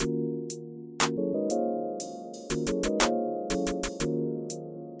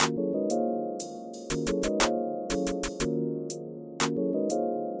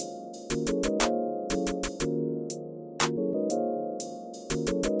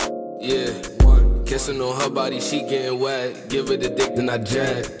Yeah, one. Kissing on her body, she getting wet. Give her the dick, then I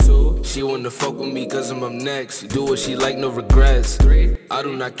jack. Two. She wanna fuck with me cause I'm up next. Do what she like, no regrets. Three. I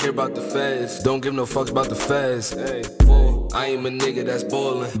do not care about the feds. Don't give no fucks about the feds. Hey. Four. I am a nigga that's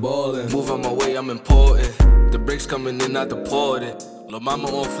ballin'. Move on my way, I'm important. The bricks coming in, not deported. Lil' mama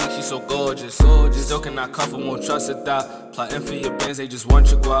on fleek, she so gorgeous. Still cannot cuff her, won't trust a thought. Plotting for your bands, they just want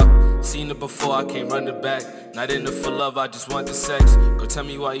your guap. Seen it before, I can't run it back. Not in it for love, I just want the sex. Go tell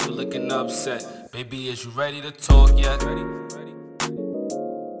me why you looking upset. Baby, is you ready to talk yet?